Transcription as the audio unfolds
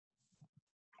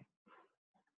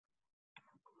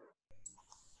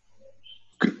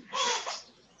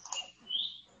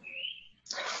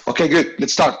Okay, good.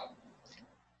 Let's start.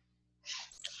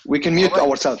 We can mute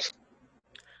ourselves.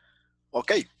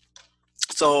 Okay.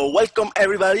 So welcome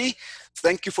everybody.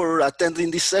 Thank you for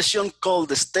attending this session called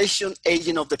the Station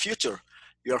Agent of the Future.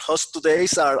 Your hosts today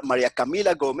are Maria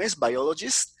Camila Gomez,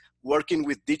 biologist, working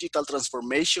with digital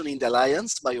transformation in the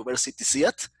Alliance Bioversity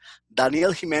CIAT.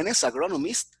 Daniel Jiménez,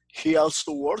 agronomist. He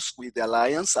also works with the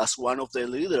Alliance as one of the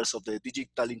leaders of the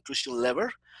digital inclusion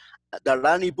lever.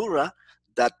 Darani Burra,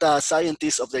 data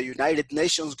scientist of the United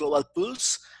Nations Global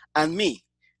Pulse, and me.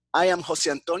 I am Jose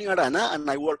Antonio Arana,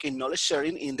 and I work in knowledge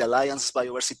sharing in the Alliance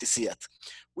Bioversity CIAT.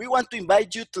 We want to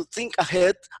invite you to think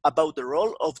ahead about the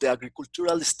role of the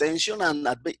agricultural extension and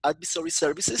advisory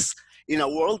services in a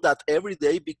world that every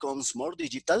day becomes more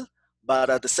digital, but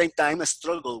at the same time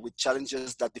struggle with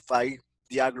challenges that defy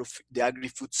the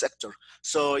agri-food sector.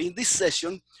 So in this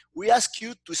session, we ask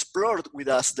you to explore with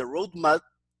us the roadmap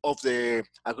of the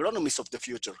agronomists of the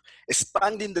future,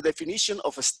 expanding the definition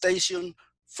of a station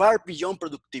far beyond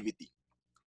productivity.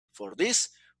 For this,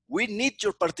 we need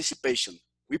your participation.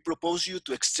 We propose you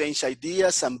to exchange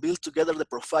ideas and build together the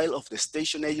profile of the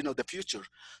station agent of the future.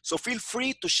 So feel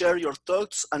free to share your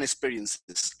thoughts and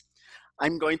experiences.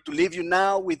 I'm going to leave you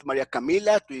now with Maria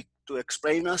Camila to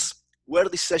explain us where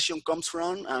this session comes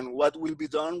from and what will be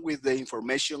done with the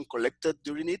information collected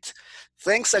during it.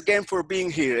 Thanks again for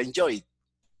being here. Enjoy.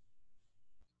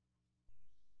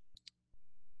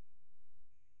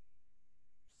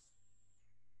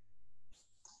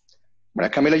 Maria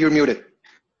Camila, you're muted.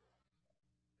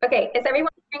 Okay, is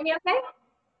everyone hearing me okay?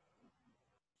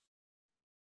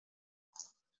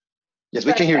 Yes,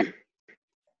 we can hear you.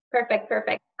 Perfect,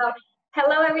 perfect. So,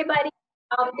 hello, everybody.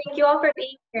 Thank you all for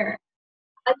being here.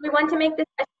 As we want to make this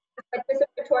as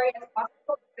participatory as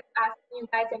possible, we're asking you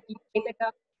guys a few days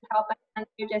ago to help us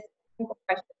answer just simple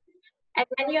questions. And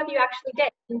many of you actually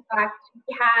did. In fact,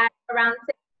 we had around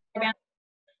 6 events.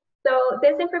 So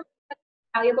this information is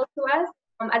valuable to us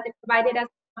as it provided us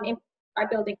some input for our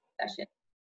building session.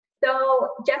 So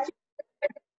just the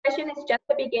session is just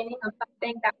the beginning of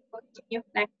something that will continue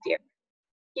next year.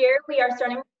 Here we are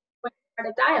starting with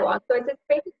a dialogue. So it's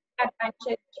basically the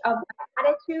advantage of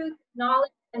attitude,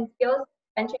 knowledge, and skills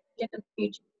extension agent of the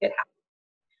future should have.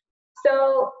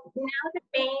 So now the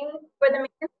main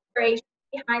inspiration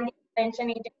behind the extension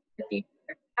agent of the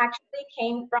future actually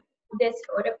came from this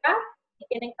photograph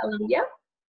taken in Colombia.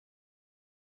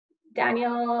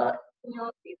 Daniel, can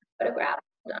you see the photograph?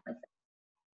 Hold on a second.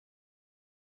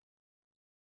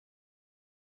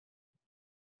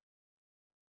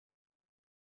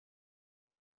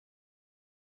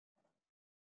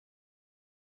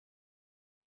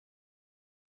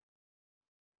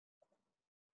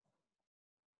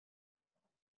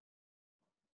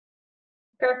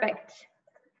 Perfect.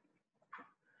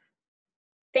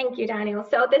 Thank you, Daniel.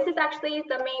 So this is actually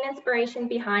the main inspiration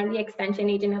behind the extension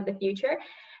agent of the future.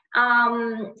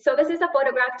 So this is a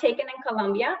photograph taken in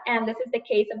Colombia, and this is the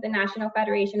case of the National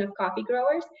Federation of Coffee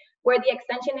Growers, where the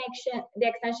extension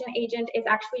agent is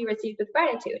actually received with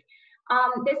gratitude.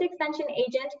 This extension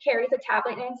agent carries a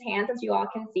tablet in his hands, as you all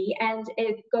can see, and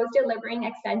it goes delivering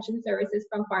extension services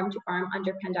from farm to farm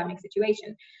under pandemic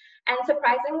situation. And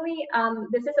surprisingly,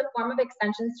 this is a form of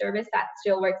extension service that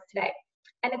still works today.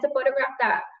 And it's a photograph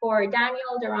that for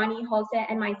Daniel, Darani, Jose,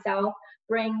 and myself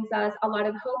brings us a lot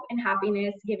of hope and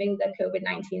happiness given the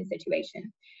COVID-19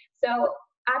 situation. So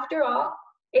after all,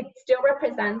 it still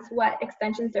represents what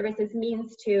extension services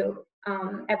means to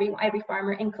every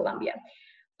farmer in Colombia.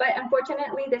 But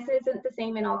unfortunately, this isn't the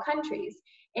same in all countries.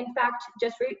 In fact,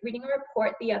 just reading a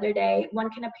report the other day, one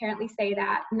can apparently say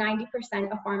that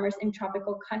 90% of farmers in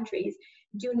tropical countries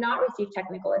do not receive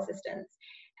technical assistance.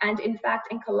 And in fact,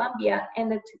 in Colombia, in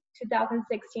the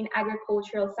 2016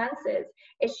 agricultural census,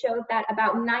 it showed that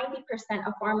about 90%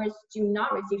 of farmers do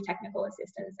not receive technical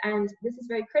assistance. And this is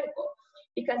very critical,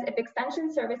 because if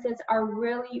extension services are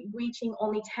really reaching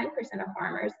only 10% of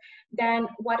farmers, then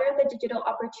what are the digital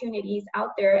opportunities out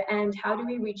there and how do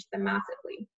we reach them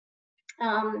massively?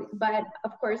 But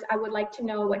of course, I would like to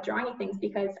know what Darani thinks,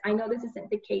 because I know this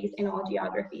isn't the case in all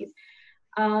geographies.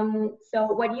 So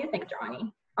what do you think,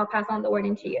 Darani? I'll pass on the word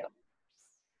into you.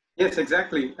 Yes,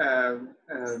 exactly.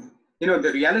 You know,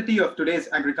 the reality of today's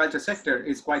agriculture sector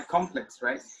is quite complex,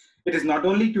 right? It is not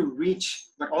only to reach,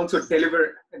 but also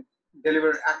deliver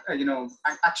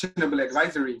actionable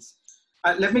advisories.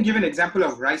 Let me give an example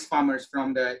of rice farmers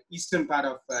from the eastern part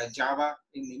of Java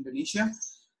in Indonesia.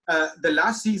 The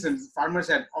last season, farmers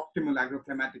had optimal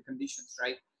agroclimatic conditions,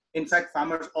 right? In fact,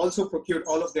 farmers also procured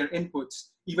all of their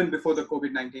inputs even before the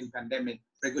COVID-19 pandemic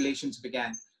regulations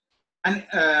began. And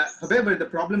however, the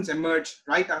problems emerged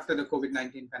right after the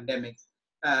COVID-19 pandemic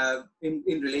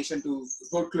in relation to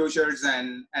road closures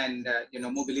and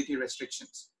mobility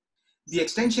restrictions. The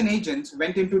extension agents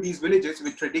went into these villages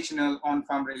with traditional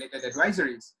on-farm related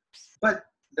advisories, but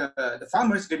the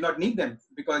farmers did not need them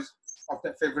because of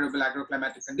the favorable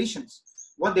agroclimatic conditions.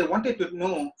 What they wanted to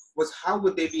know was how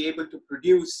would they be able to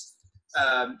produce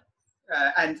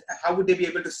and how would they be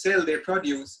able to sell their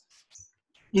produce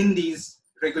in these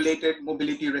regulated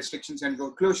mobility restrictions and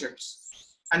road closures.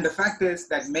 And the fact is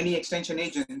that many extension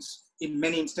agents, in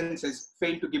many instances,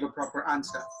 failed to give a proper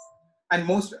answer. And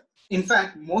in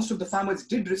fact, most of the farmers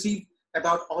did receive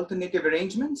about alternative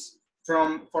arrangements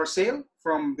for sale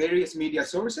from various media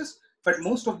sources, but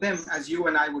most of them, as you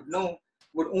and I would know,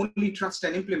 would only trust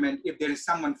and implement if there is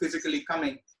someone physically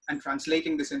coming and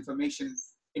translating this information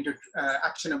into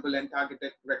actionable and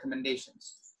targeted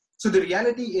recommendations. So the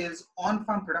reality is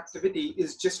on-farm productivity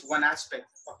is just one aspect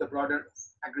of the broader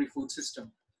agri-food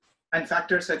system. And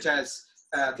factors such as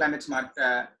climate smart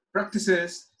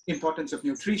practices, importance of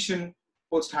nutrition,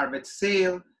 post-harvest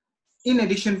sale, in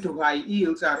addition to high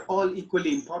yields, are all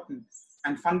equally important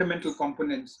and fundamental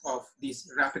components of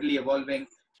these rapidly evolving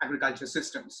agriculture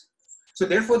systems. So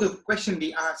therefore, the question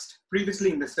we asked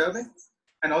previously in the survey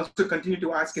and also continue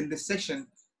to ask in this session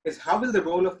is how will the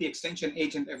role of the extension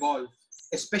agent evolve,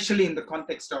 especially in the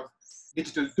context of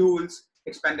digital tools,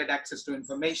 expanded access to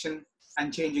information,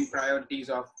 and changing priorities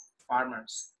of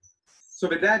farmers. So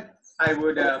with that, I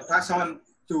would pass on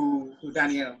to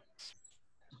Daniel.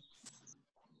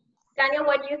 Daniel,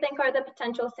 what do you think are the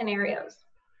potential scenarios?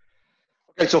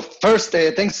 Okay, so first,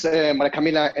 thanks, Maria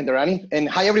Camila and Arana. And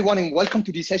hi, everyone, and welcome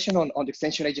to this session on the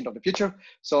Extension Agent of the Future.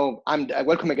 So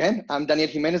welcome again. I'm Daniel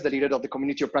Jiménez, the leader of the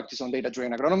Community of Practice on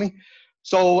Data-Driven Agronomy.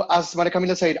 So as Maria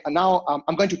Camila said, now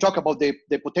I'm going to talk about the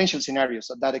potential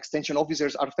scenarios that extension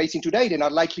officers are facing today and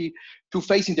are likely to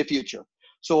face in the future.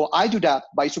 So I do that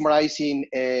by summarizing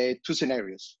two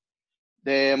scenarios.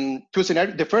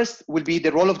 The first will be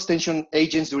the role of extension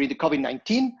agents during the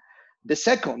COVID-19. The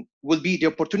second will be the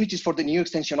opportunities for the new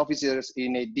extension officers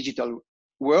in a digital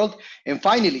world. And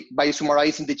finally, by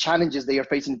summarizing the challenges they are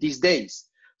facing these days.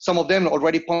 Some of them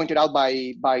already pointed out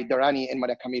by Arana and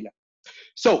Maria Camila.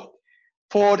 So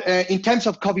in terms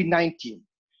of COVID-19,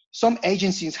 some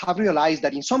agencies have realized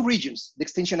that in some regions, the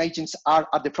extension agents are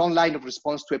at the front line of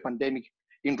response to a pandemic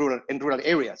in rural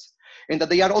areas, and that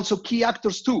they are also key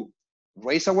actors to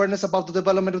raise awareness about the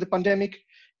development of the pandemic,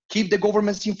 keep the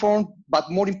governments informed, but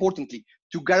more importantly,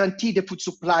 to guarantee the food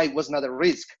supply was not a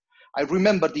risk. I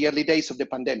remember the early days of the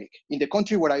pandemic in the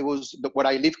country where I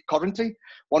live currently,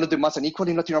 one of the most unequal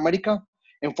in Latin America,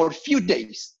 and for a few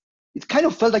days, it kind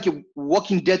of felt like a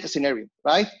Walking Dead scenario,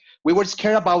 right? We were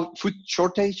scared about food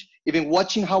shortage, even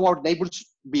watching how our neighbors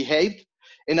behaved.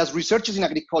 And as researchers in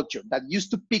agriculture that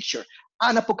used to picture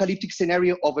an apocalyptic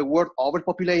scenario of a world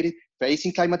overpopulated,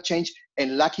 facing climate change,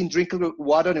 and lacking drinking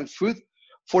water and food,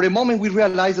 for a moment we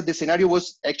realized that the scenario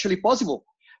was actually possible,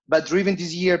 but driven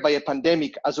this year by a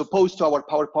pandemic as opposed to our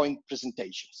PowerPoint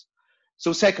presentations.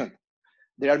 So second,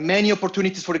 there are many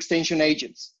opportunities for extension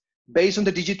agents. Based on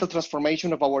the digital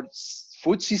transformation of our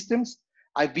food systems,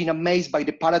 I've been amazed by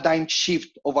the paradigm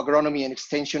shift of agronomy and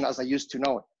extension as I used to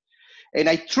know it. And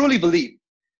I truly believe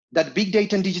that big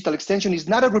data and digital extension is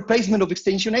not a replacement of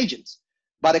extension agents,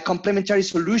 but a complementary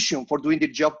solution for doing the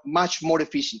job much more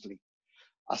efficiently.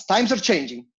 As times are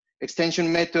changing,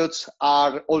 extension methods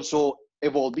are also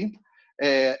evolving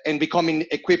and becoming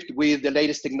equipped with the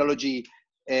latest technology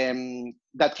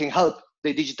that can help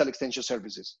the digital extension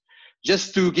services.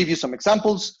 Just to give you some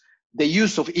examples, the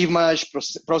use of image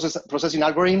processing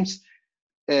algorithms,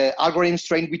 algorithms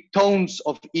trained with tons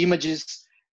of images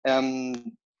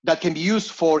that can be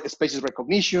used for species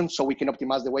recognition, so we can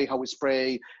optimize the way how we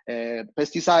spray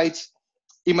pesticides,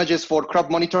 images for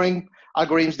crop monitoring,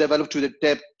 algorithms developed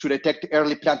to detect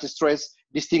early plant stress,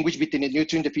 distinguish between a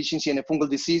nutrient deficiency and a fungal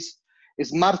disease, a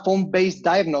smartphone-based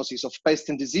diagnosis of pests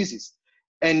and diseases,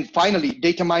 and finally,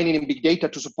 data mining and big data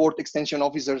to support extension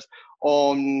officers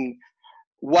on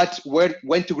what, where,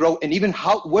 when to grow, and even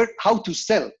how to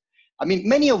sell. I mean,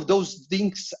 many of those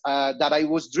things that I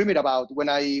was dreaming about when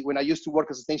I used to work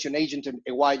as extension agent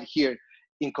a while here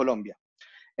in Colombia.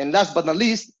 And last but not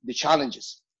least, the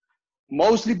challenges,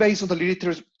 mostly based on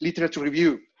the literature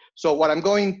review. So what I'm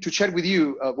going to share with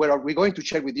you, what are we going to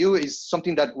share with you is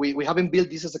something that we haven't built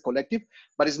this as a collective,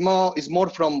 but it's more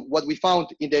from what we found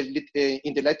in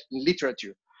the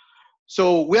literature.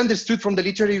 So we understood from the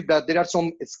literature that there are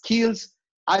some skills,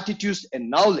 attitudes, and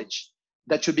knowledge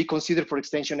that should be considered for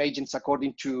extension agents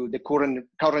according to the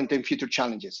current and future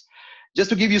challenges. Just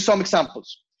to give you some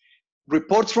examples,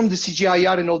 Reports from the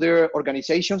CGIAR and other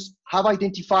organizations have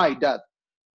identified that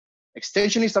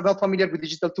extensionists are not familiar with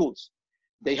digital tools.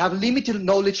 They have limited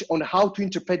knowledge on how to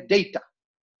interpret data.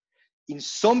 In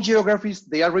some geographies,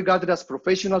 they are regarded as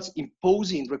professionals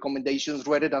imposing recommendations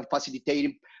rather than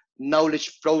facilitating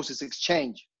knowledge process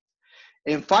exchange.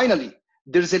 And finally,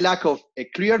 there's a lack of a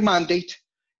clear mandate,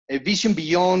 a vision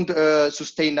beyond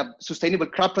sustainable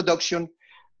crop production,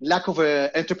 lack of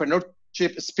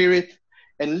entrepreneurship spirit,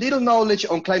 and little knowledge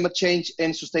on climate change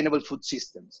and sustainable food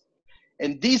systems.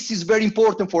 And this is very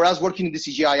important for us working in the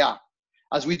CGIAR,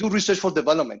 as we do research for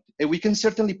development, and we can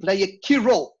certainly play a key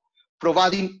role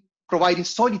providing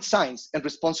solid science and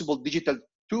responsible digital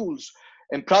tools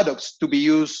and products to be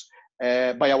used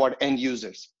by our end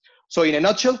users. So in a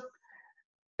nutshell,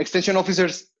 extension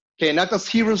officers can act as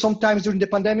heroes sometimes during the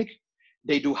pandemic.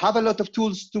 They do have a lot of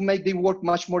tools to make their work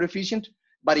much more efficient,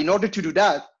 but in order to do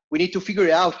that, we need to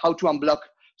figure out how to unblock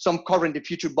some current and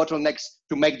future bottlenecks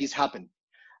to make this happen.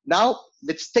 Now,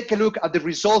 let's take a look at the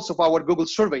results of our Google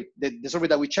survey, the survey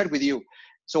that we shared with you.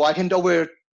 So I hand over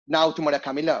now to Maria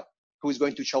Camila, who is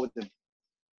going to show them.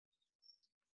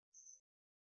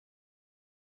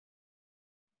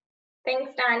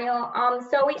 Thanks, Daniel.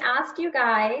 So we asked you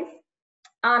guys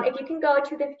if you can go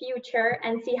to the future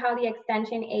and see how the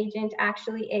extension agent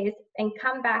actually is and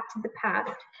come back to the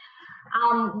past.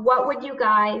 What would you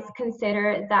guys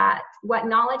consider that, what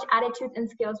knowledge, attitudes, and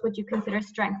skills would you consider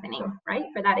strengthening, right,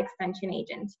 for that extension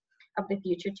agent of the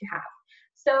future to have?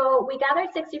 So we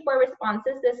gathered 64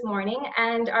 responses this morning,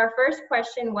 and our first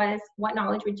question was, what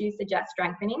knowledge would you suggest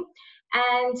strengthening?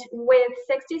 And with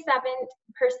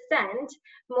 67%,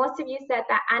 most of you said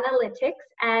that analytics,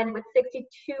 and with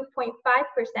 62.5%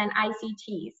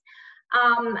 ICTs.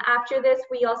 After this,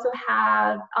 we also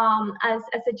have, as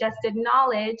a suggested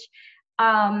knowledge,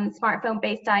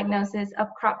 smartphone-based diagnosis of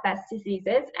crop pest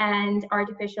diseases and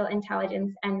artificial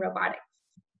intelligence and robotics.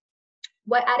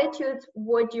 What attitudes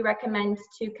would you recommend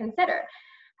to consider?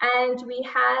 And we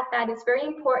had that it's very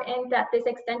important that this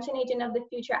extension agent of the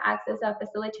future acts as a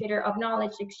facilitator of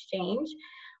knowledge exchange,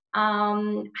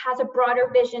 has a broader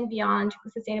vision beyond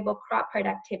sustainable crop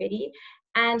productivity,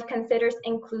 and considers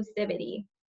inclusivity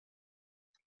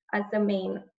as the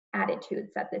main attitudes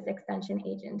that this extension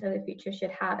agent of the future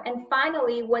should have. And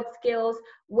finally, what skills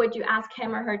would you ask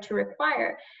him or her to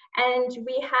require? And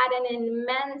we had an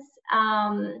immense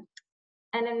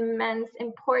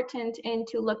important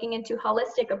into looking into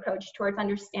holistic approach towards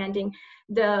understanding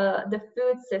the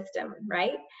food system,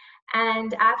 right?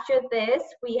 And after this,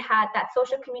 we had that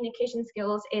social communication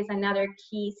skills is another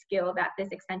key skill that this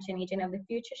extension agent of the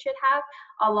future should have,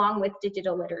 along with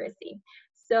digital literacy.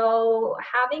 So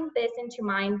having this into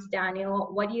mind, Daniel,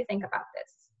 what do you think about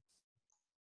this?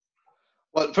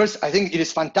 Well, first, I think it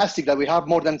is fantastic that we have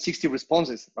more than 60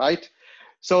 responses, right?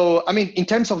 So, I mean, in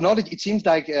terms of knowledge, it seems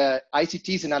like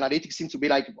ICTs and analytics seem to be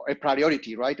like a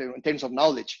priority, right, in terms of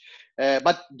knowledge.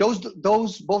 But those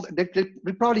both, they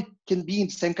probably can be in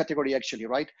the same category, actually,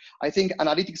 right? I think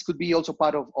analytics could be also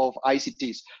part of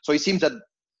ICTs. So it seems that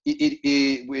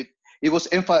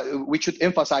we should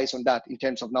emphasize on that in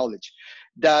terms of knowledge.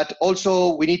 That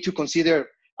also we need to consider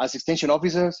as extension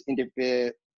officers in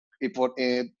the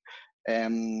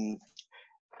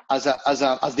as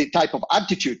the type of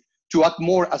aptitude to act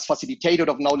more as facilitator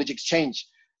of knowledge exchange.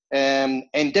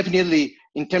 And definitely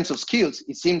in terms of skills,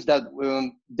 it seems that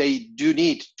they do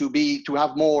need to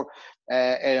have more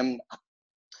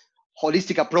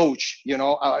holistic approach, you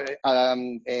know,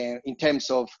 in terms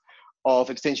of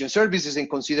extension services, and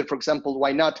consider, for example,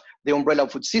 why not the umbrella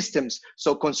food systems?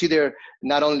 So consider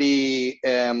not only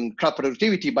crop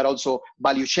productivity, but also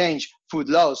value change, food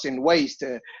loss and waste,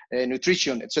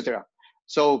 nutrition, etc.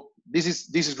 So this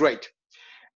is great.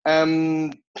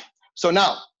 So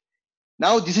now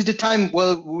this is the time.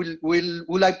 Well, we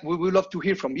would love to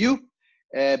hear from you.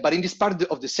 But in this part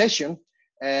of the session,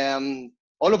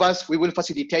 all of us, we will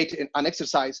facilitate an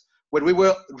exercise where we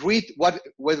will read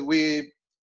where we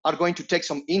are going to take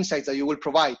some insights that you will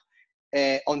provide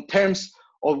on terms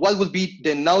of what will be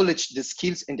the knowledge, the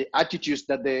skills, and the attitudes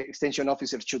that the extension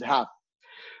officer should have.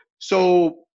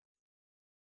 So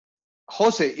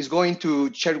Jose is going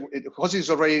to share. Jose is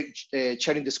already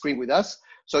sharing the screen with us.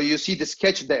 So you see the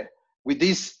sketch there with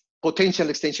this potential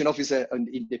extension officer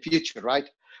in the future, right?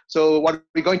 So what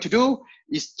we're going to do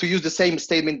is to use the same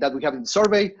statement that we have in the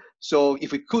survey. So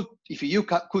if you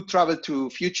could travel to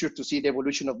future to see the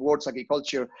evolution of world's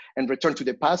agriculture and return to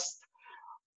the past,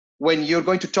 when you're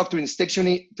going to talk to an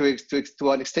extensionist,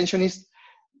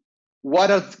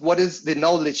 what is the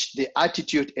knowledge, the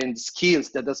attitude, and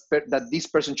skills that this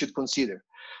person should consider?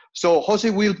 So Jose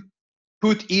will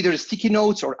put either sticky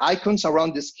notes or icons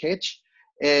around the sketch.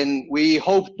 And we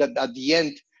hope that at the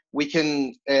end, we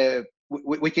can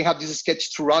have this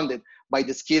sketch surrounded by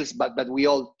the skills that we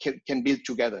all can build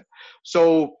together.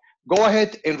 So go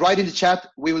ahead and write in the chat.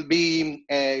 We will be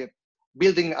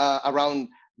building around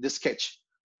the sketch.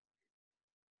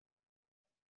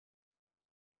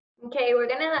 Okay, we're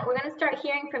gonna start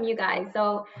hearing from you guys.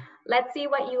 So let's see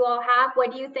what you all have.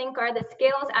 What do you think are the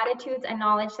skills, attitudes, and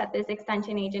knowledge that this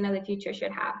extension agent of the future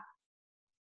should have?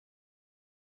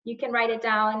 You can write it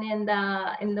down in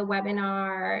the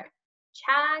webinar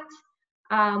chat,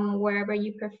 wherever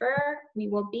you prefer. We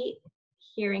will be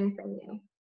hearing from you.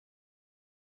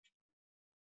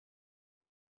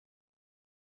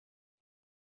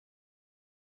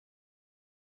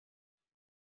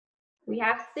 We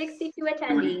have 62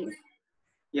 attendees.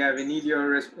 Yeah, we need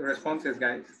your responses,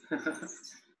 guys.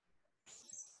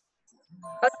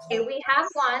 Okay, we have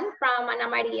one from Ana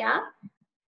Maria.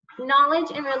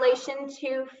 Knowledge in relation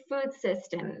to food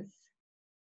systems.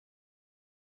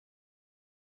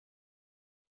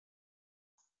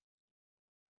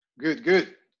 Good,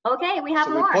 good. Okay, we have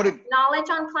So more. Knowledge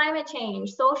on climate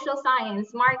change, social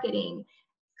science, marketing.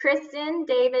 Kristen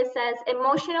Davis says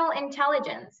emotional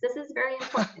intelligence. This is very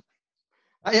important.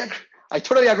 I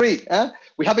totally agree. Huh?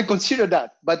 We haven't considered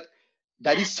that, but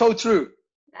that is so true.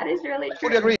 That is really true. I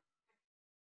fully agree.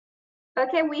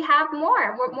 Okay, we have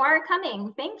more. More are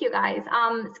coming. Thank you, guys.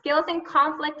 Skills in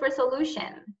conflict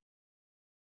resolution.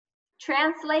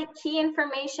 Translate key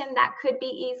information that could be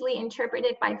easily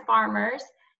interpreted by farmers,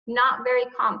 not very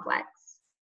complex.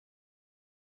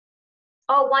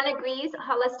 Oh, one agrees,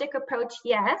 holistic approach,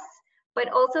 yes, but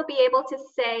also be able to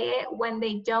say it when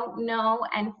they don't know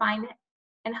and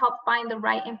help find the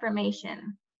right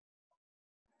information.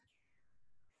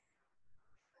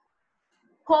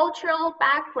 Cultural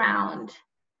background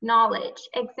knowledge,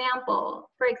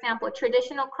 for example,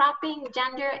 traditional cropping,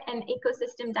 gender, and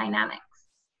ecosystem dynamics.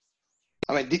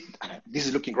 I mean, this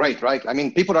is looking great, right? I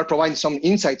mean, people are providing some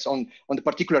insights on the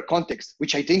particular context,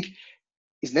 which I think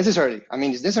is necessary. I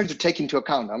mean, it's necessary to take into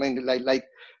account. I mean, like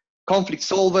conflict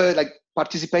solver, like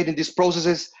participate in these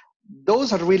processes.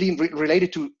 Those are really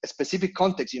related to a specific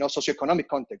context, socioeconomic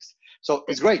context. So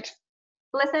it's great.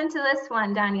 Listen to this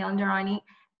one, Daniel and Durrani.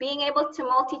 Being able to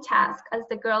multitask as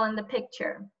the girl in the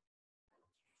picture.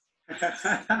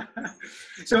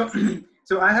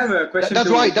 So I have a question. That's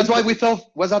why we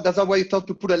thought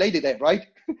to put a lady there, right?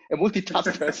 A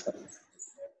multitask person.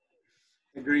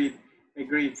 Agreed.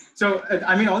 So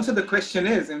I mean, also the question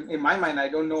is, in my mind, I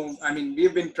don't know. I mean,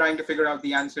 we've been trying to figure out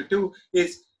the answer too.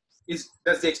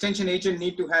 Does the extension agent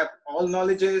need to have all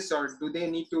knowledges, or do they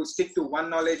need to stick to one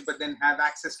knowledge but then have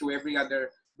access to every other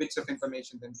bits of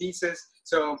information and pieces?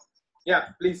 So yeah,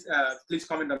 please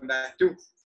comment on that too.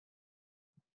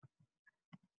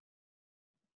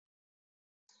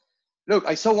 Look,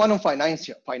 I saw one on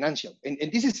financial, and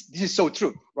this is so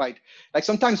true, right? Like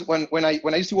sometimes when I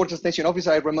used to work as a station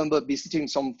officer, I remember visiting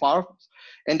some farms,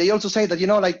 and they also say that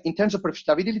like in terms of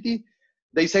profitability,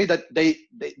 they say that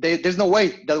there's no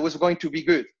way that it was going to be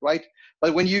good, right?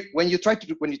 But when you talk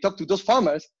to those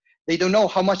farmers, they don't know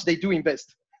how much they do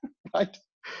invest, right?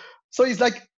 So it's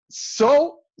like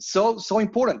so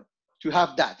important to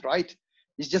have that, right?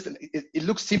 It's just it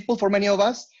looks simple for many of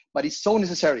us, but it's so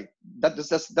necessary.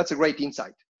 That's a great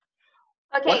insight.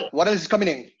 Okay. What else is coming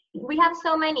in? We have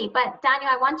so many, but Daniel,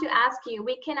 I want to ask you,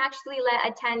 we can actually let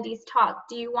attendees talk.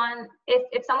 Do you want,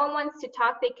 if someone wants to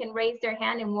talk, they can raise their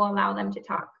hand and we'll allow them to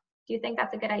talk. Do you think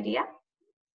that's a good idea?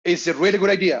 It's a really good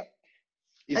idea.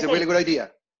 It's a really good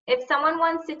idea. If someone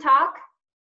wants to talk,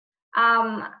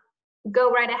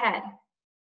 go right ahead.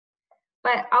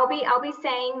 But I'll be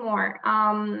saying more.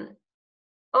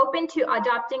 Open to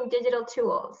adopting digital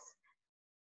tools.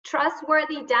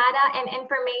 Trustworthy data and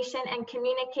information and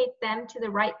communicate them to the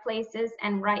right places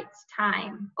and right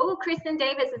time. Oh, Kristen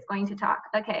Davis is going to talk.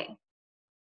 Okay.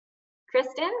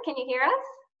 Kristen, can you hear us?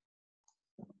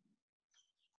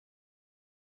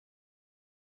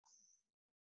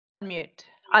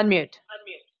 Unmute.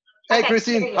 Hey, Okay,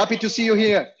 Christine, happy to see you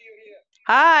here.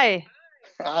 Hi.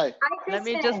 Hi. Let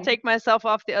me just take myself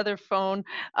off the other phone.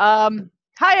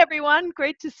 Hi, everyone.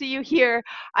 Great to see you here.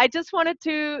 I just wanted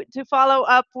to follow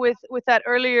up with that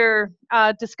earlier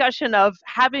discussion of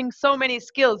having so many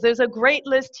skills. There's a great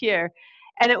list here,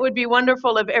 and it would be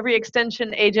wonderful if every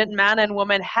extension agent, man and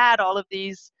woman, had all of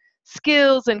these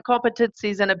skills and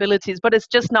competencies and abilities, but it's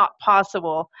just not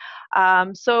possible.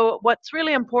 So what's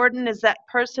really important is that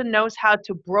person knows how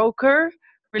to broker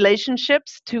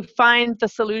relationships to find the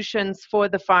solutions for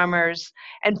the farmers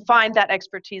and find that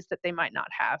expertise that they might not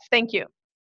have. Thank you.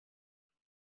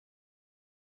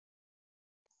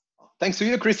 Thanks to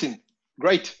you, Christine.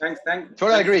 Great.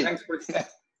 Totally agree. Thanks, Christine.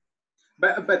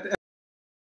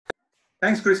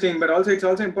 Thanks, Christine. But also, it's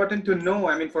also important to know.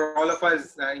 I mean, for all of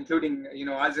us, including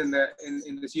us in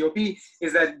the COP,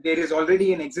 is that there is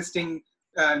already an existing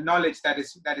knowledge that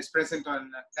is present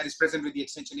with the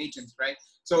extension agents, right?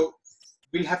 So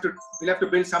we'll have to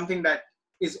build something that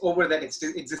is over that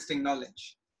existing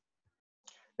knowledge.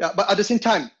 Yeah, but at the same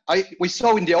time, we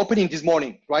saw in the opening this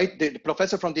morning, right, the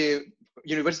professor from the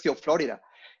University of Florida,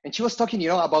 and she was talking,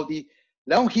 about the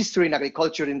long history in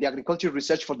agriculture, in the agriculture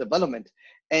research for development,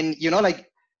 and like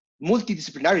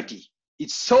multidisciplinarity.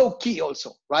 It's so key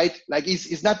also, right? Like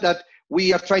it's not that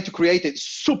we are trying to create a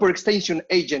super extension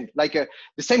agent, like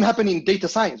the same happened in data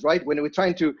science, right? When we're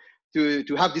trying to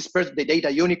have this person, the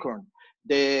data unicorn,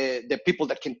 the people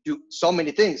that can do so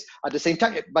many things at the same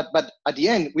time. But at the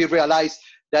end, we realize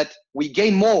that we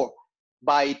gain more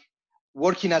by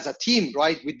working as a team,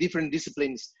 right, with different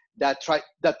disciplines that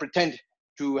pretend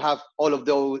to have all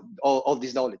of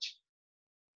this knowledge.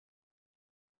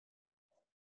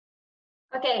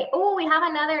 Okay. Oh, we have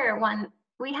another one.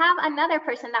 We have another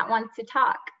person that wants to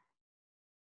talk.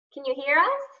 Can you hear us?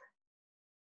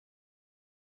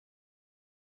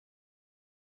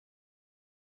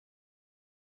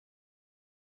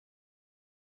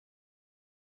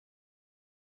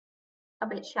 A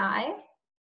bit shy.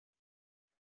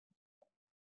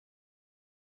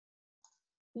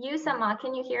 Yusama,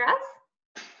 can you hear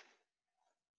us?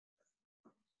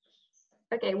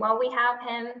 Okay, well, we have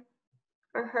him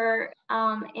or her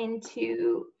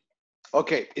into.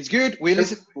 Okay, it's good. We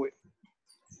listen.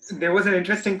 There was an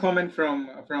interesting comment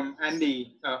from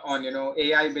Andy on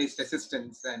AI-based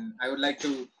assistance, and I would like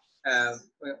to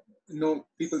know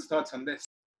people's thoughts on this.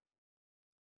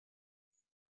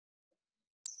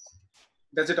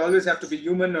 Does it always have to be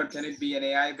human, or can it be an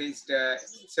AI-based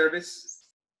service?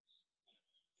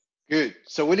 Good.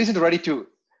 So we listened already to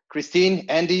Christine,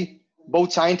 Andy,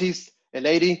 both scientists, a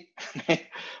lady.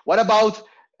 What about,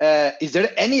 is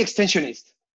there any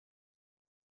extensionist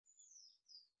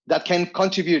that can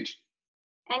contribute?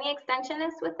 Any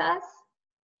extensionists with us?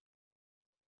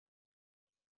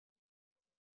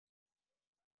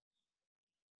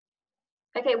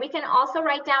 Okay, we can also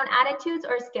write down attitudes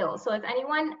or skills. So if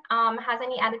anyone has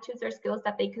any attitudes or skills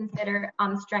that they consider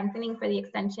strengthening for the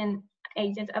extension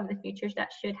agent of the futures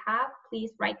that should have,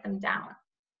 please write them down.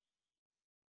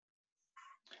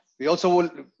 We also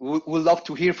would love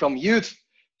to hear from youth,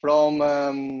 from,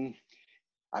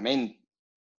 I mean,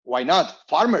 why not?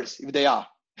 Farmers, if they are.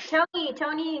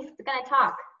 Tony's gonna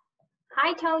talk.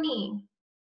 Hi, Tony.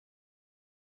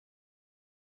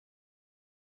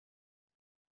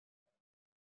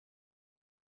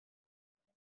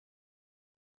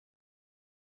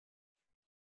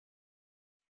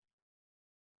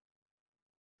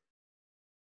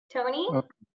 Tony?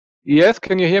 Yes,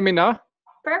 can you hear me now?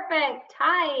 Perfect.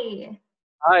 Hi.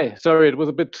 Hi, sorry, it was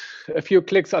a few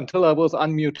clicks until I was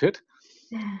unmuted.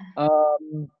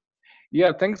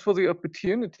 Yeah, thanks for the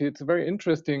opportunity. It's a very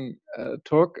interesting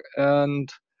talk, and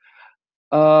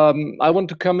I want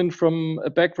to come in from a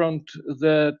background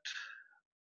that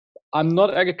I'm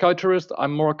not agriculturist.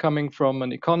 I'm more coming from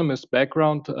an economist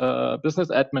background, business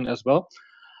admin as well.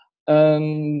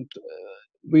 And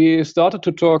we started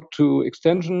to talk to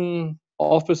extension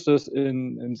officers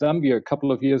in Zambia a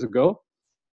couple of years ago.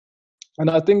 And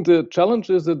I think the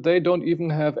challenge is that they don't even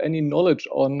have any knowledge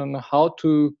on how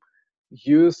to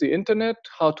use the internet,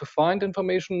 how to find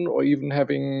information, or even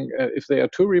having, if they are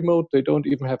too remote, they don't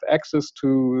even have access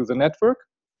to the network.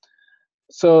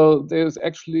 So there's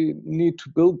actually need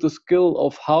to build the skill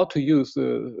of how to use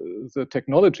the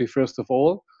technology, first of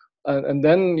all. And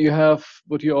then you have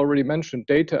what you already mentioned,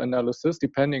 data analysis,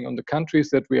 depending on the countries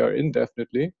that we are in,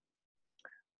 definitely.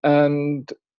 And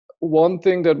one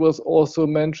thing that was also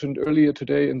mentioned earlier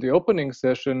today in the opening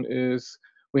session is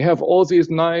we have all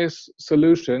these nice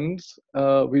solutions.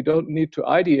 We don't need to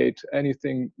ideate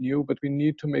anything new, but we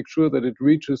need to make sure that it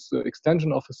reaches the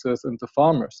extension officers and the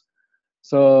farmers.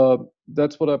 So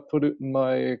that's what I put in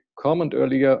my comment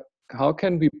earlier. How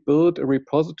can we build a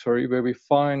repository where we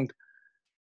find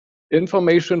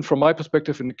information, from my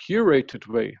perspective, in a curated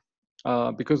way?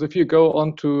 Because if you go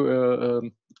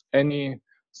onto any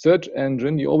search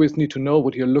engine, you always need to know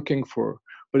what you're looking for.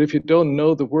 But if you don't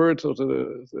know the words or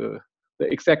the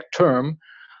exact term,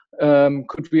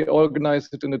 could we organize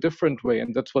it in a different way?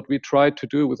 And that's what we tried to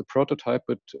do with the prototype,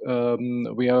 but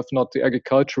we have not the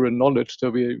agricultural knowledge, so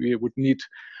we would need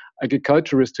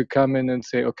agriculturists to come in and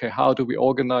say, okay, how do we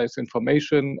organize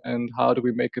information and how do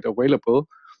we make it available?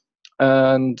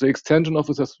 And the extension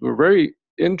officers were very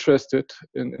interested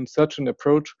in such an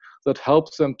approach that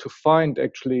helps them to find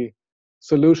actually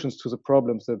solutions to the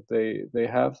problems that they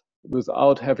have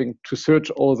without having to search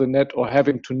all the net or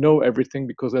having to know everything,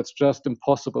 because that's just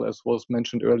impossible, as was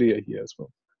mentioned earlier here as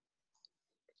well.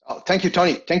 Oh, thank you,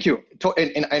 Tony. Thank you.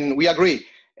 And we agree.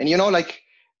 And you know, like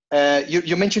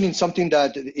you're mentioning something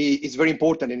that is very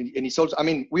important, and it's also, I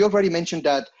mean, we already mentioned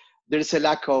that there is a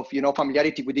lack of, you know,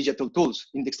 familiarity with digital tools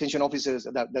in the extension offices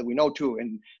that we know too,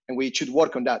 and we should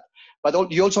work on that.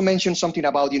 But you also mentioned something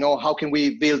about, you know, how can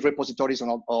we build repositories and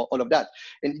all of that.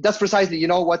 And that's precisely, you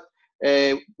know, what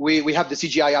we have the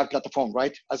CGIAR platform,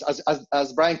 right?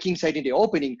 As Brian King said in the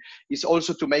opening, is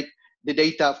also to make the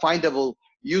data findable,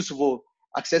 usable,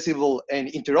 accessible, and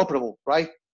interoperable, right?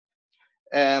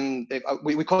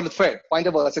 We call it FAIR,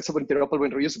 findable, accessible, interoperable,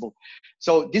 and reusable.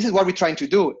 So this is what we're trying to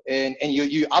do, and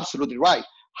you're absolutely right.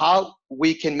 How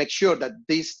we can make sure that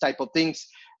these type of things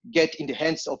get in the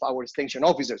hands of our extension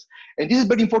officers. And this is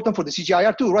very important for the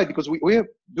CGIAR too, right? Because we're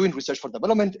doing research for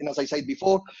development, and as I said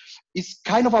before, it's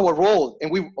kind of our role,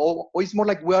 and it's more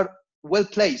like we're well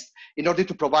placed in order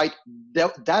to provide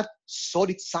that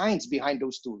solid science behind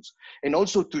those tools, and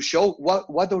also to show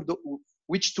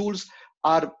which tools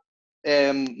are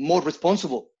more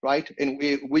responsible, right? And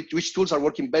which tools are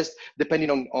working best depending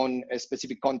on a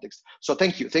specific context. So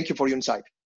thank you for your insight.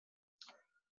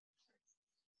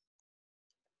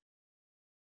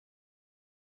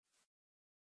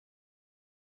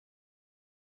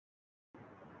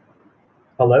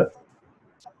 Hello?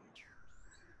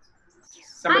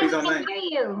 Somebody's Hi, online. I can hear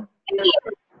you.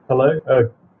 Hello?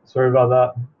 Oh, sorry about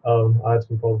that. I had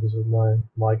some problems with my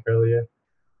mic earlier.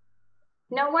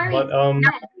 No worries. But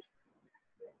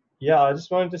yeah, I just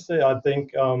wanted to say, I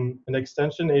think an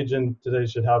extension agent today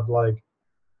should have like,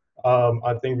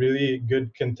 I think really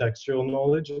good contextual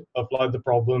knowledge of like the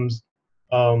problems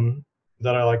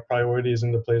that are like priorities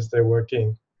in the place they're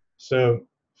working. So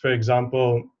for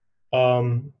example,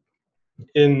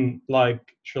 in like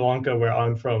Sri Lanka, where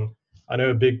I'm from, I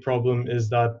know a big problem is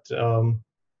that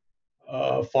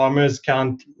farmers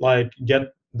can't like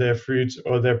get their fruits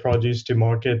or their produce to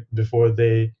market before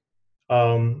they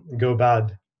go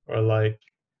bad, or like,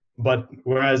 but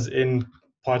whereas in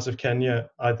parts of Kenya,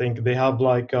 I think they have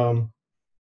like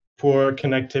poor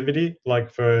connectivity,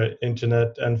 like for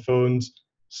internet and phones.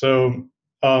 So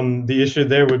the issue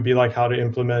there would be like how to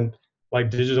implement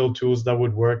like digital tools that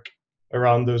would work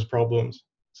around those problems.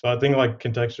 So I think like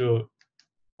contextual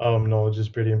knowledge is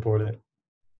pretty important.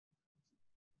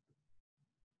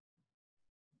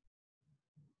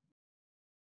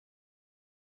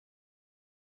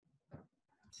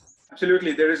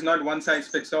 Absolutely, there is not one size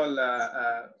fits all.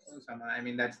 Osama. I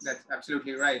mean, that's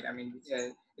absolutely right. I mean,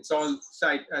 it's all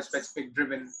site specific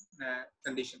driven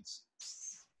conditions.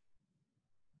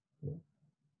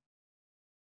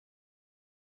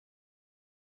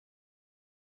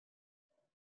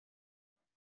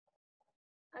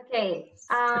 Okay.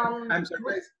 I'm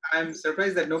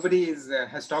surprised that nobody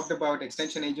has talked about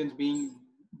extension agents being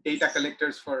data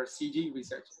collectors for CG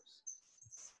researchers.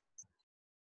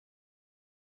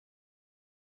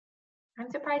 I'm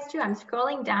surprised too. I'm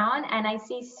scrolling down and I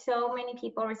see so many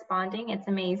people responding. It's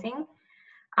amazing.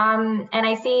 And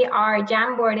I see our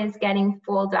Jamboard is getting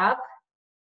filled up,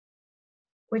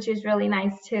 which is really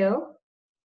nice too.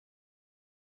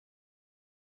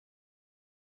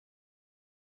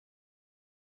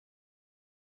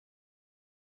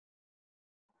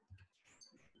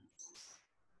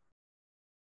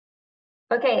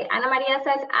 Okay, Ana Maria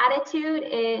says, attitude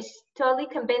is totally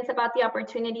convinced about the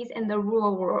opportunities in the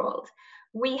rural world.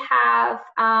 We have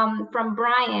from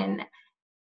Brian,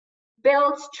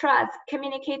 builds trust,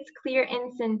 communicates clear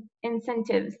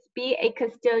incentives, be a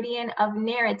custodian of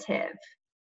narrative.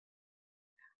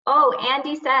 Oh,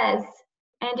 Andy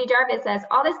Jarvis says,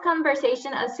 all this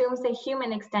conversation assumes a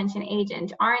human extension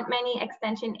agent. Aren't many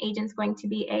extension agents going to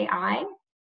be AI?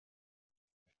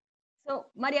 So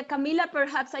Maria Camila,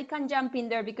 perhaps I can jump in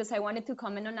there because I wanted to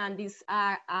comment on Andy's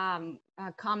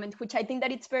comment, which I think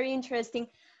that it's very interesting.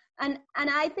 And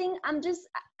I think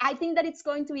I think that it's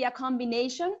going to be a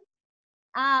combination.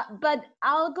 But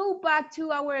I'll go back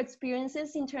to our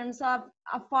experiences in terms of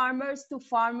farmers to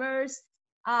farmers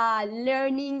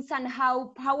learnings and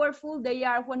how powerful they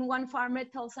are when one farmer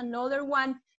tells another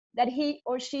one that he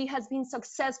or she has been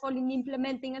successful in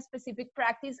implementing a specific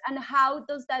practice, and how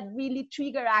does that really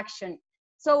trigger action.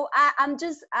 So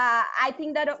I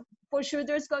think that for sure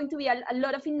there's going to be a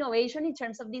lot of innovation in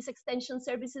terms of these extension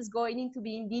services going into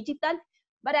being digital,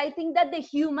 but I think that the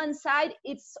human side,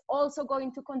 it's also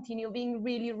going to continue being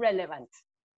really relevant.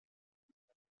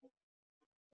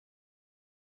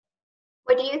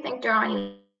 What do you think,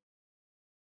 Durrani?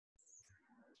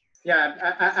 Yeah,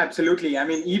 absolutely. I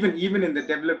mean, even in the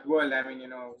developed world, I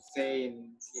mean, say in,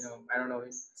 I don't know,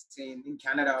 say in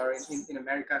Canada or in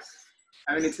America,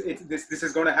 I mean, this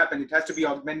is going to happen. It has to be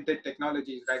augmented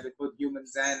technologies, right, with both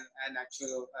humans and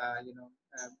actual,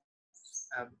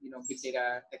 big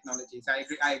data technologies.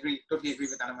 I agree, totally agree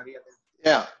with Ana Maria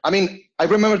there. Yeah, I mean, I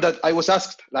remember that I was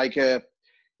asked like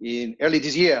in early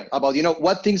this year about,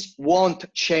 what things won't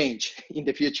change in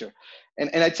the future.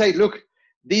 And I'd say, look,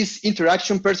 this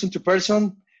interaction person to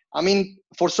person, I mean,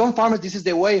 for some farmers, this is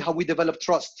the way how we develop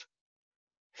trust,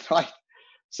 right?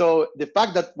 So the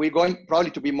fact that we're going probably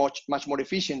to be much more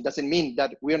efficient doesn't mean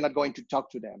that we're not going to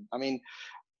talk to them. I mean,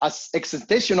 as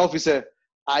extension officer,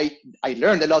 I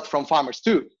learned a lot from farmers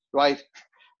too, right?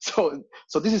 So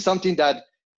this is something that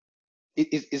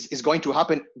is going to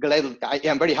happen. I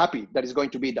am very happy that it's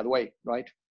going to be that way, right?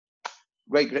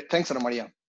 Great. Thanks, Ana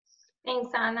Maria.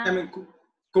 Thanks, Ana. I mean,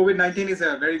 COVID-19 is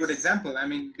a very good example. I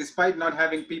mean, despite not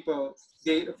having people,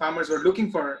 the farmers were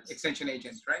looking for extension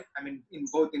agents, right? I mean, in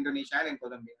both Indonesia and in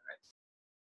Colombia, right?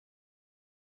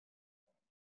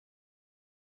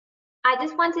 I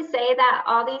just want to say that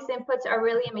all these inputs are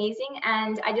really amazing,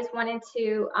 and I just wanted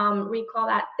to recall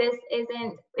that this is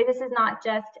not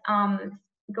just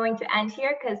going to end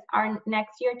here, because our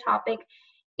next year topic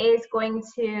is going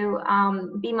to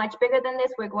be much bigger than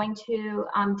this. We're going to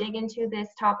dig into this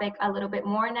topic a little bit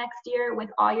more next year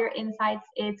with all your insights.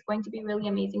 It's going to be really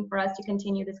amazing for us to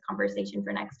continue this conversation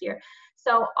for next year.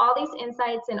 So all these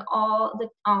insights and all the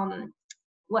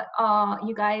what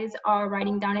you guys are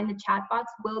writing down in the chat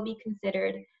box will be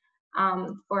considered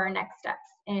for our next steps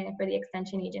and for the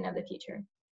extension agent of the future.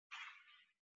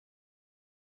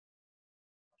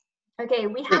 Okay,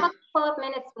 we have a couple of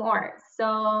minutes more.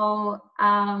 So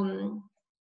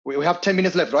we have 10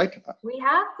 minutes left, right? We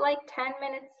have like 10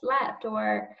 minutes left,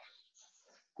 or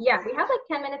yeah, we have like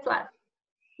 10 minutes left.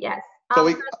 Yes. So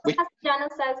Castellano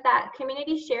says that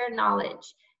community shared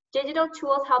knowledge. Digital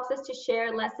tools helps us to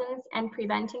share lessons and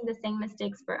preventing the same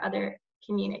mistakes for other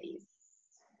communities.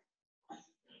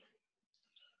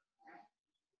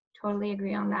 Totally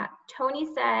agree on that. Tony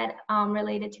said,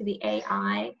 related to the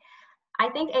AI, I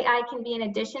think AI can be an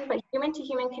addition, but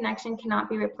human-to-human connection cannot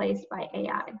be replaced by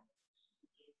AI.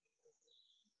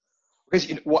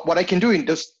 Because what I can do in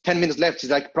those 10 minutes left is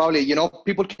like probably,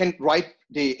 people can write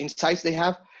the insights they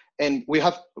have, and we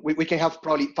can have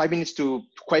probably 5 minutes to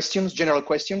questions, general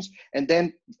questions, and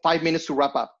then 5 minutes to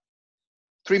wrap up,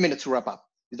 3 minutes to wrap up.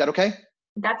 Is that okay?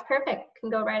 That's perfect. Can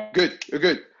go right.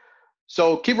 Good.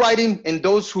 So keep writing, and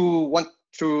those who want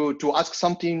to ask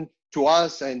something to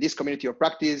us in this community of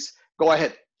practice, go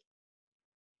ahead.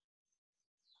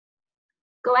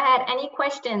 Go ahead. Any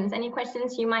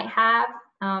questions you might have,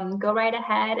 go right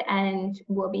ahead, and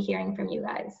we'll be hearing from you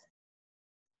guys.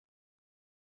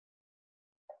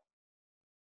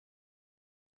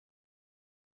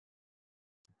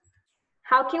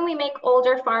 How can we make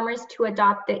older farmers to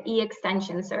adopt the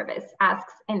e-extension service,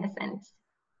 asks Innocent.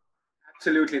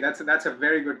 Absolutely, that's a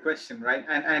very good question, right?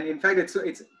 And in fact,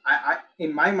 I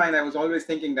in my mind, I was always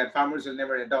thinking that farmers will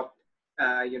never adopt,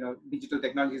 digital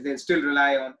technologies. They'll still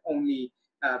rely on only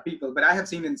people. But I have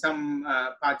seen in some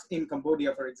parts in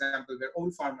Cambodia, for example, where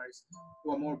old farmers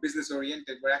who are more business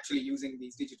oriented were actually using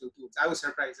these digital tools. I was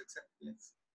surprised, except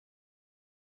yes.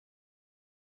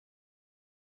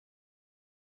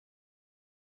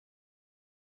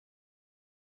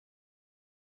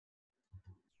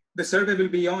 The survey will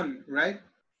be on, right?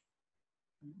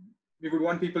 We would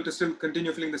want people to still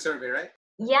continue filling the survey, right?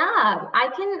 Yeah, I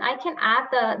can add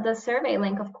the survey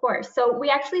link, of course. So we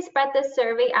actually spread this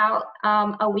survey out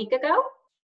a week ago,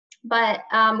 but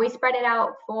we spread it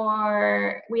out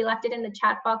we left it in the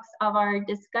chat box of our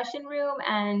discussion room,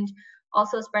 and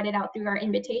also spread it out through our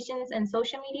invitations and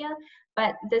social media.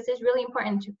 But this is really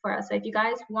important for us. So if you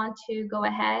guys want to go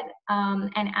ahead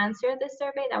and answer this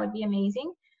survey, that would be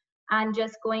amazing. I'm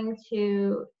just going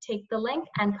to take the link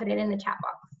and put it in the chat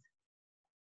box.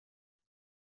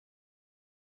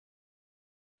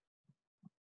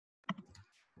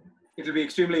 It will be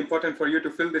extremely important for you to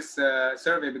fill this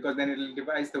survey, because then it will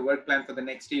devise the work plan for the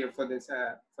next year for this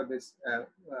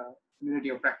community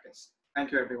of practice.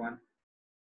 Thank you, everyone.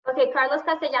 Okay, Carlos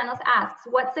Castellanos asks,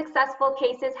 what successful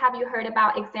cases have you heard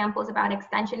about, examples about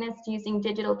extensionists using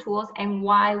digital tools, and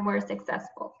why were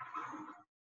successful?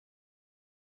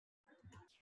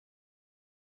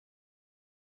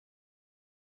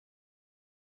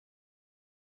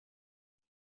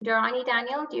 Durrani,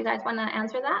 Daniel, do you guys want to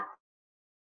answer that?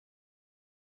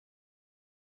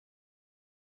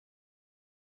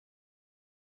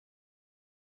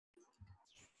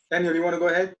 Daniel, you want to go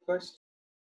ahead first?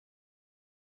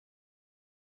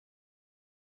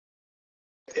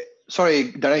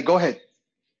 Sorry, Daniel, go ahead.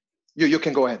 You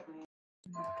can go ahead.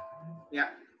 Yeah.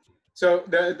 So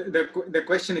the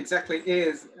question exactly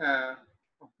is,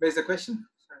 where's the question?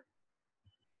 Sorry.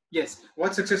 Yes.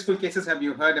 What successful cases have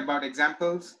you heard about?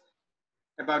 Examples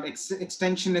about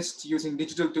extensionists using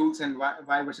digital tools and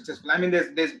why we're successful? I mean,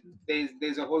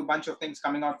 there's a whole bunch of things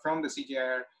coming out from the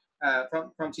CGIAR,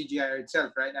 from CGIAR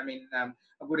itself, right? I mean,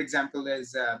 a good example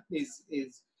is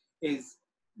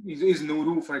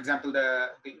Nuru, for example, the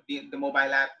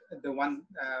mobile app, the one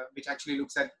which actually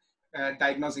looks at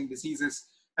diagnosing diseases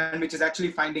and which is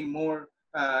actually finding more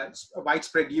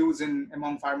widespread use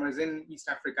among farmers in East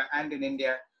Africa and in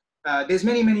India. There's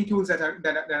many tools that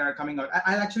are coming out.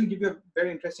 I'll actually give you a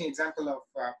very interesting example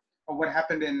of what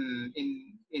happened in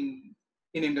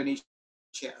Indonesia,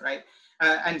 right?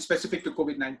 And specific to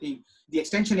COVID-19, the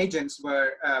extension agents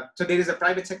were, so there is a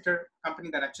private sector company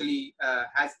that actually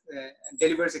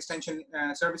delivers extension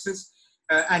services,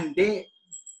 and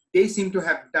they seem to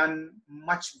have done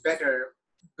much better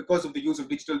because of the use of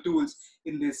digital tools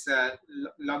in this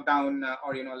lockdown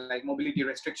or like mobility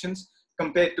restrictions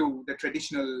compared to the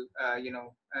traditional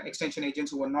extension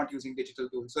agents who are not using digital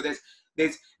tools. So there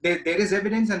is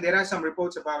evidence, and there are some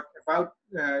reports about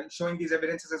showing these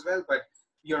evidences as well. But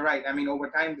you're right. I mean, over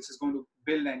time, this is going to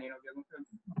build, and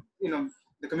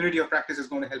the community of practice is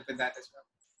going to help with that as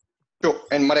well. Sure.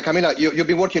 And Maria Camila, you've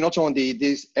been working also on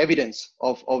this evidence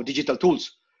of digital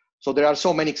tools. So there are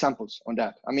so many examples on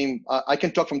that. I mean, I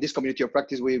can talk from this community of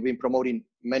practice. We've been promoting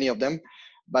many of them,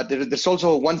 but there's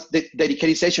also one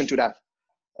dedicated session to that.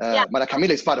 Yeah. Maria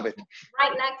Camila is part of it.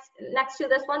 Right next to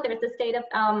this one, there's the state of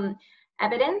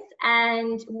evidence,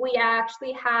 and we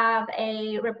actually have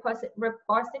a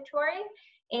repository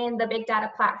in the Big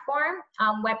Data Platform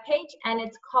webpage, and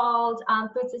it's called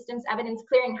Food Systems Evidence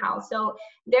Clearinghouse. So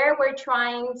there we're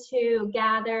trying to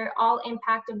gather all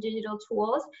impact of digital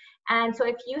tools. And so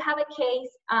if you have a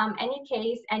case, any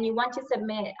case, and you want to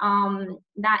submit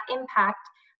that impact,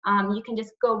 you can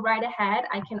just go right ahead.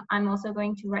 I'm also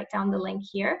going to write down the link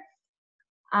here.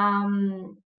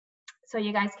 So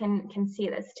you guys can see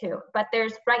this too. But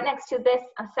there's right next to this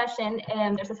session,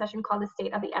 and there's a session called the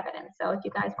State of the Evidence. So if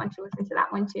you guys want to listen to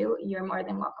that one too, you're more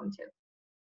than welcome to.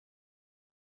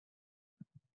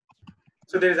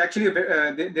 So there's actually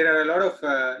there are a lot of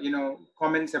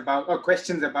comments about or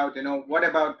questions about what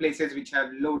about places which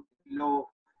have low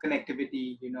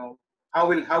connectivity?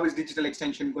 How is digital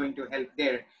extension going to help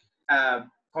there?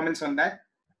 Comments on that?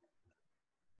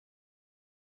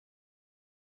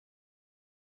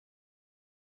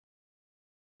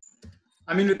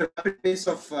 I mean, with the rapid pace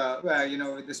of,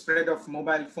 with the spread of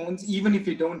mobile phones, even if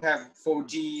you don't have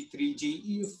 4G,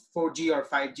 3G, 4G or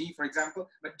 5G, for example,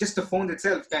 but just the phone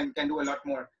itself can do a lot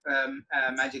more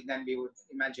magic than we would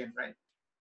imagine, right?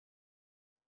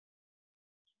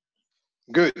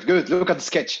 Good. Look at the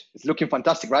sketch. It's looking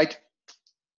fantastic, right?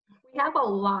 We have a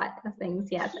lot of things,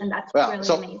 yes, and that's really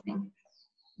amazing.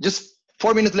 Just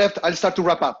 4 minutes left. I'll start to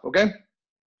wrap up, okay?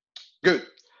 Good.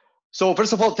 So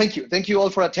first of all, thank you. Thank you all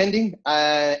for attending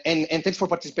and thanks for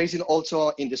participating also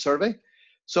in the survey.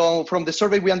 So from the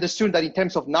survey, we understood that in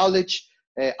terms of knowledge,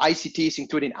 ICTs,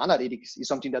 including analytics, is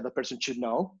something that the person should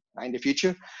know in the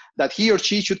future, that he or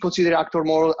she should consider actor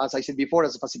more, as I said before,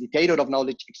 as a facilitator of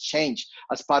knowledge exchange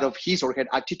as part of his or her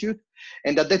attitude,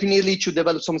 and that definitely should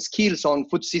develop some skills on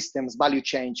food systems, value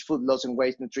chain, food loss and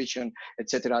waste, nutrition,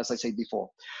 etc., as I said before.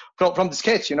 From the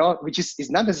sketch, which is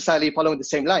not necessarily following the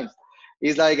same lines.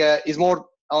 It's like it's more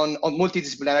on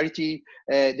multidisciplinarity,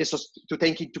 to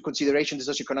take into consideration the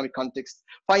socioeconomic context.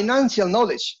 Financial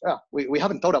knowledge, we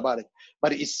haven't thought about it,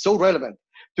 but it's so relevant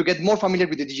to get more familiar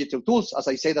with the digital tools, as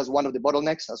I said, as one of the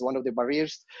bottlenecks, as one of the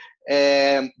barriers.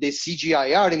 The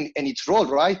CGIAR and its role,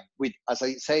 right, with, as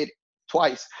I said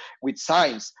twice, with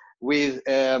science, with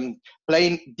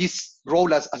playing this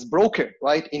role as broker,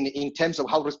 right, in terms of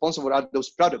how responsible are those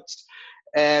products.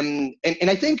 And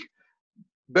I think,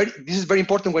 this is very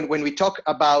important when we talk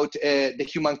about the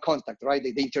human contact, right?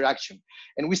 The interaction.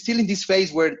 And we're still in this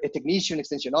phase where a technician,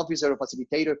 extension officer, or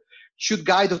facilitator should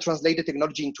guide or translate the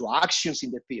technology into actions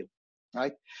in the field,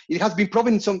 right? It has been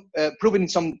proven in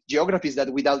some geographies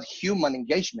that without human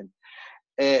engagement,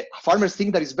 farmers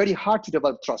think that it's very hard to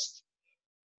develop trust.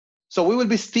 So we will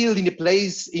be still in a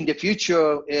place in the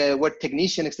future where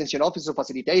technician, extension officer,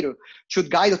 facilitator should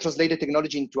guide or translate the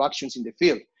technology into actions in the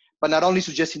field, but not only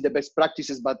suggesting the best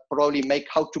practices, but probably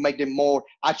how to make them more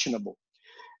actionable.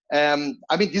 I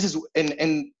mean, this is,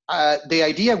 the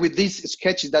idea with this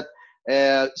sketch is that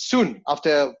soon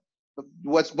after,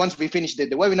 once we finish the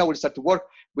webinar, we'll start to work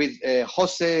with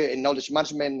Jose and knowledge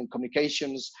management and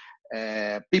communications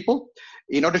people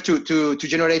in order to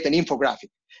generate an infographic.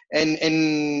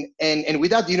 And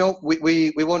with that, you know,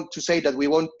 we want to say that we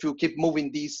want to keep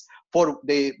moving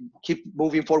keep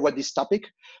moving forward this topic.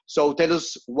 So tell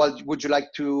us, what would you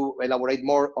like to elaborate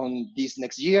more on this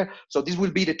next year? So this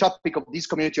will be the topic of this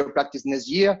community of practice next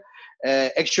year.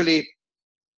 Actually,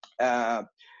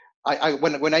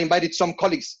 when I invited some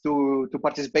colleagues to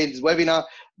participate in this webinar,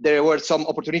 there were some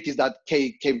opportunities that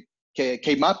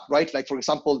came up, right? Like, for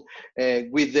example,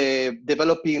 with the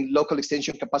developing local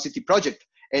extension capacity project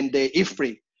and the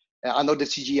IFPRI, under the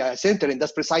CGIAR Center, and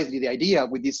that's precisely the idea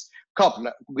with this CoP,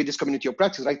 with this community of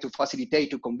practice, right? To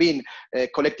facilitate, to convene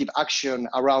collective action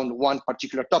around one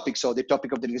particular topic. So the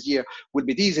topic of the next year will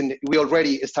be this, and we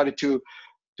already started to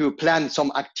plan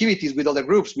some activities with other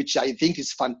groups, which I think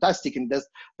is fantastic, and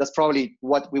that's probably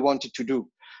what we wanted to do.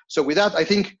 So with that, I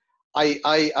think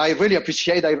I really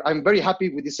appreciate. I'm very happy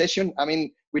with this session. I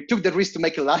mean, we took the risk to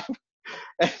make it live,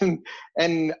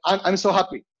 and I'm so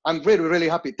happy. I'm really, really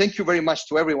happy. Thank you very much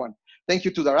to everyone. Thank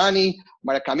you to Darani,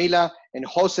 Maria Camila, and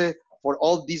Jose for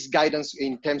all this guidance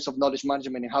in terms of knowledge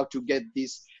management and how to get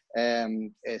this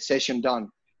session done.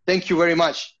 Thank you very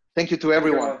much. Thank you to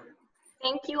everyone.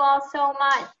 Thank you all so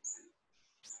much.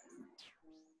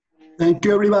 Thank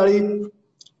you, everybody.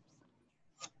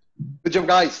 Good job,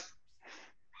 guys.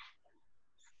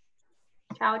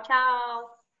 Ciao,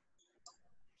 ciao.